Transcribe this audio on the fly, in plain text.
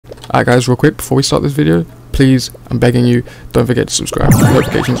Alright guys, real quick, before we start this video, please, I'm begging you, don't forget to subscribe.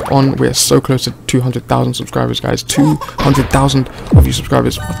 Notifications on. We are so close to 200,000 subscribers, guys. 200,000 of you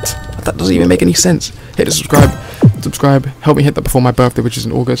subscribers. What? That doesn't even make any sense. Hit the subscribe. Help me hit that before my birthday, which is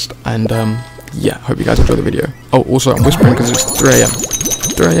in August. And yeah, hope you guys enjoy the video. Oh, also I'm whispering because it's 3 AM.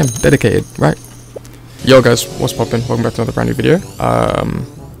 3 AM, dedicated, right? Yo guys, what's poppin'? Welcome back to another brand new video. I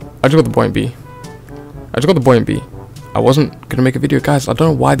just got the buoyant bee. I wasn't gonna make a video, guys. I don't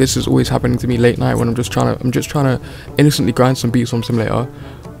know why this is always happening to me late night when I'm just trying to innocently grind some beats on simulator.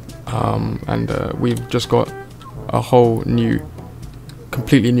 We've just got a whole new,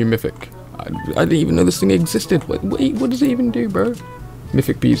 completely new mythic. I didn't even know this thing existed. Wait, what does it even do, bro?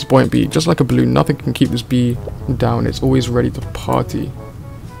 Mythic bees, buoyant bee, just like a balloon. Nothing can keep this bee down. It's always ready to party.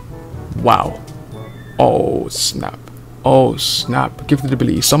 Wow. Oh snap. Oh snap. Gifted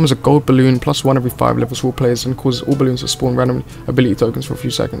ability. Summons a gold balloon +1 every 5 levels for all players and causes all balloons to spawn random ability tokens for a few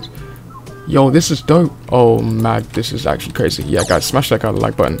seconds. Yo, this is dope. Oh man, this is actually crazy. Yeah guys, smash that guy the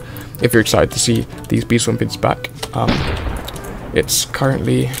like button if you're excited to see these bee swim bids back. It's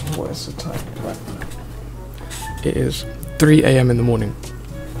currently, what is the time? It is 3 AM in the morning.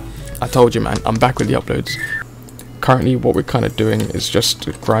 I told you, man, I'm back with the uploads. Currently what we're kind of doing is just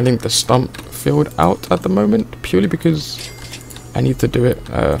grinding the stump field out at the moment, purely because I need to do it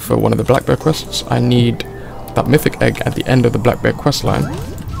for one of the black bear quests. I need that mythic egg at the end of the black bear quest line,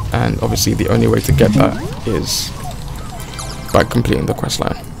 and obviously the only way to get that is by completing the quest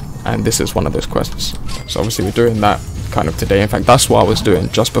line, and this is one of those quests. So obviously we're doing that kind of today. In fact, that's what I was doing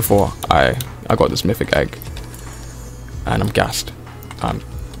just before I got this mythic egg, and I'm gassed.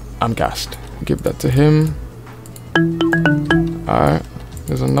 I'm gassed. Give that to him. Alright,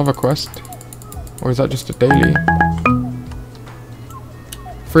 there's another quest. Or is that just a daily?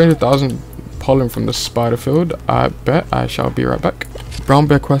 300,000 pollen from the spider field. I bet I shall be right back. Brown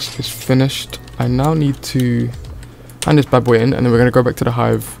bear quest is finished. I now need to hand this bad boy in, and then we're going to go back to the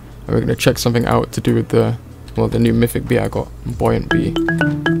hive, and we're going to check something out to do with the, well, the new mythic bee I got. Buoyant bee.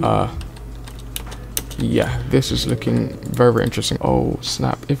 Yeah, this is looking very, very interesting. Oh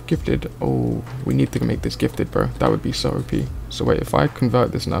snap, if gifted. Oh, we need to make this gifted, bro. That would be so OP. So wait, if I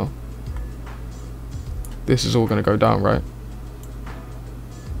convert this now, this is all gonna go down, right?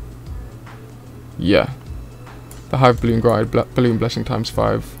 Yeah, the hive balloon grind, balloon blessing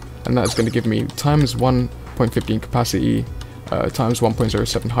 ×5, and that's gonna give me times 1.15 capacity, times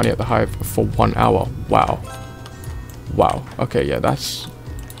 1.07 honey at the hive for 1 hour. Wow. Okay, yeah, that's,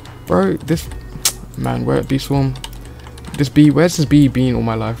 bro, this, man, where bee swarm, this bee, where's this bee been all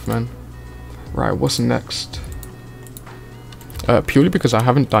my life, man? Right, what's next? Purely because I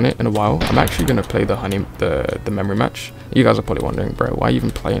haven't done it in a while, I'm actually gonna play the memory match. You guys are probably wondering, bro, why are you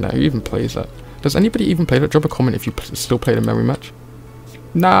even playing that? Who even plays that? Does anybody even play that? Drop a comment if you still play the memory match.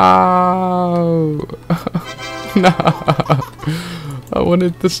 No. No. I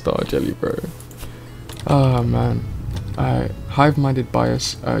wanted the star jelly, bro. Oh man. Hive-minded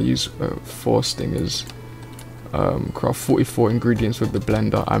bias. Use 4 stingers. Craft 44 ingredients with the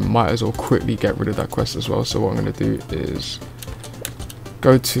blender. I might as well quickly get rid of that quest as well. So what I'm going to do is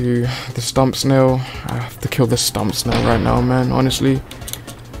go to the stump snail. I have to kill the stump snail right now, man. Honestly,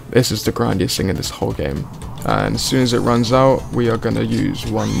 this is the grindiest thing in this whole game. And as soon as it runs out, we are going to use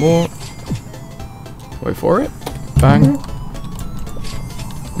one more. Wait for it. Bang.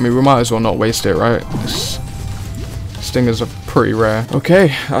 I mean, we might as well not waste it, right? Stingers are pretty rare.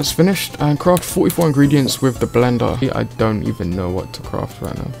 Okay, that's finished. And craft 44 ingredients with the blender. I don't even know what to craft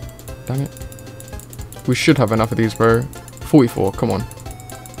right now. Dang it. We should have enough of these, bro. 44, come on.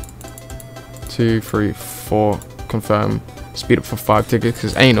 2, 3, 4. Confirm. Speed up for 5 tickets,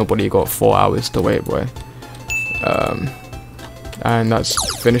 because ain't nobody got 4 hours to wait, boy. And that's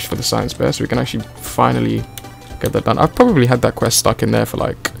finished for the science bear, so we can actually finally get that done. I've probably had that quest stuck in there for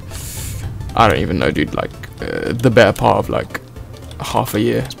like, I don't even know, dude, like the better part of like half a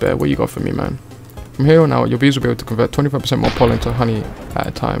year. Bear, what you got for me, man? From here on out, your bees will be able to convert 25% more pollen to honey at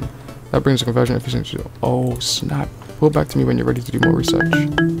a time. That brings the conversion efficiency to, oh snap. Pull back to me when you're ready to do more research.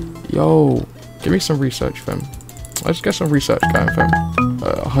 Yo, give me some research, fam. Let's get some research going, fam.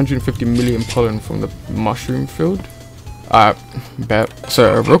 150 million pollen from the mushroom field. Bet.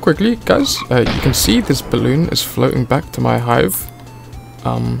 So real quickly, guys, you can see this balloon is floating back to my hive.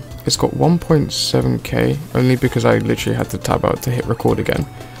 It's got 1.7k, only because I literally had to tab out to hit record again.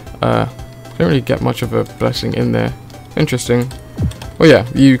 Don't really get much of a blessing in there. Interesting. Well, yeah,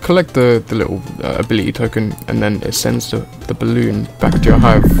 you collect the little ability token, and then it sends the balloon back to your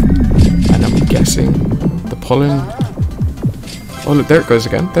hive. And I'm guessing the pollen. Oh look, there it goes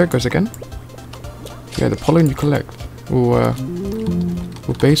again. There it goes again. Yeah, the pollen you collect will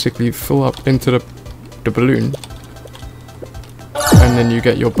will basically fill up into the balloon, and then you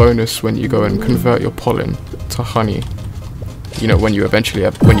get your bonus when you go and convert your pollen to honey. You know, when you eventually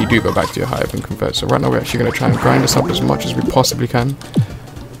when you do go back to your hive and convert. So right now we're actually going to try and grind this up as much as we possibly can.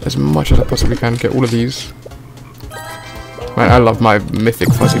 As much as I possibly can. Get all of these. Man, I love my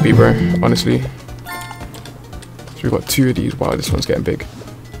mythic fuzzy bee, bro. Honestly. So we've got 2 of these. Wow, this one's getting big.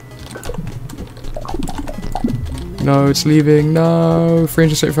 No, it's leaving. No,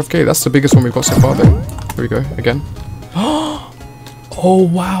 375k. That's the biggest one we've got so far, though. Here we go again. Oh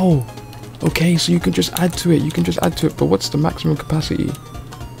wow. Okay, so you can just add to it. You can just add to it. But what's the maximum capacity?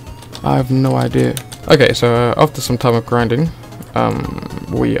 I have no idea. Okay, so after some time of grinding,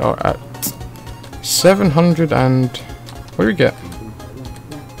 we are at 700 and what do we get?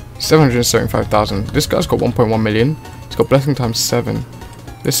 775,000. This guy's got 1.1 million. He's got blessing times 7.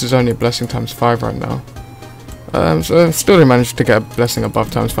 This is only blessing times 5 right now. So still didn't manage to get a blessing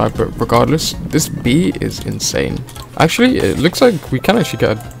above times 5, but regardless, this bee is insane. Actually, it looks like we can actually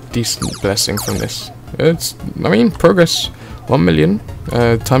get a decent blessing from this. I mean, progress. 1 million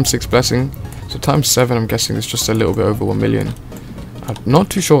times 6 blessing. So times 7, I'm guessing it's just a little bit over 1 million. I'm not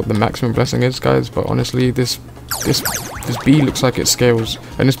too sure what the maximum blessing is, guys, but honestly, this bee looks like it scales,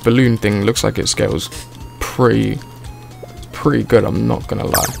 and this balloon thing looks like it scales pretty good, I'm not gonna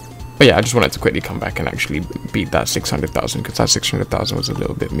lie. But yeah, I just wanted to quickly come back and actually beat that 600,000, because that 600,000 was a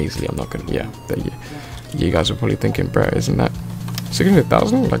little bit measly. I'm not gonna, yeah, you guys are probably thinking, bro, isn't that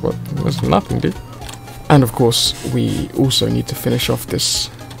 600,000? Like, what? That's nothing, dude. And of course, we also need to finish off this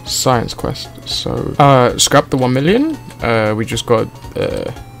science quest. So, scrap the 1 million. We just got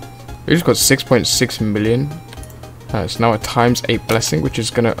 6.6 million. It's now a times 8 blessing, which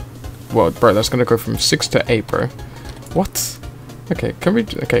is gonna, well, bro, that's gonna go from 6 to 8, bro. What? Okay, can we?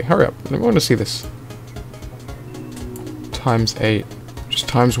 Okay, hurry up. I want to see this. Times 8. Just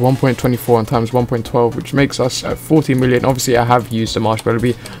times 1.24 and times 1.12, which makes us at 40 million. Obviously, I have used a marshmallow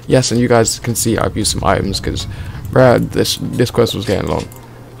bee. Yes, and you guys can see I've used some items because, bruh, this quest was getting long.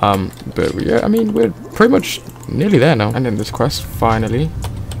 But yeah, I mean, we're pretty much nearly there now. And then this quest, finally.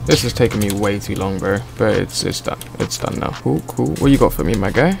 This is taking me way too long, bro. But it's done. It's done now. Cool, cool. What you got for me,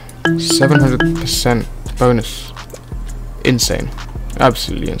 my guy? 700% bonus. Insane.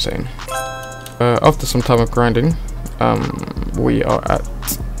 Absolutely insane. After some time of grinding, we are at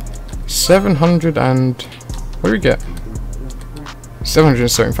 700 and what do we get?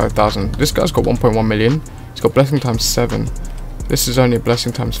 775,000. This guy's got 1.1 million. He's got blessing times 7. This is only a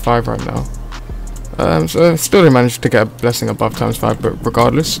blessing times 5 right now. So still didn't manage to get a blessing above times 5, but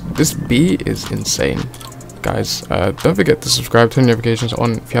regardless, this bee is insane. Guys, don't forget to subscribe, turn notifications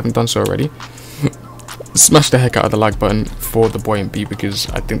on if you haven't done so already. Smash the heck out of the like button for the buoyant bee, because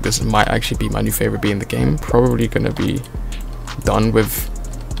I think this might actually be my new favorite bee in the game. Probably gonna be done with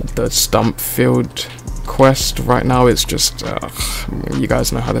the stump field quest. Right now it's just you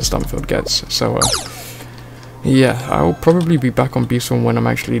guys know how the stump field gets, so yeah, I'll probably be back on Beastform when I'm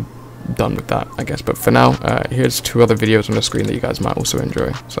actually done with that, I guess. But for now, here's 2 other videos on the screen that you guys might also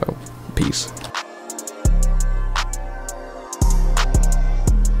enjoy, so peace.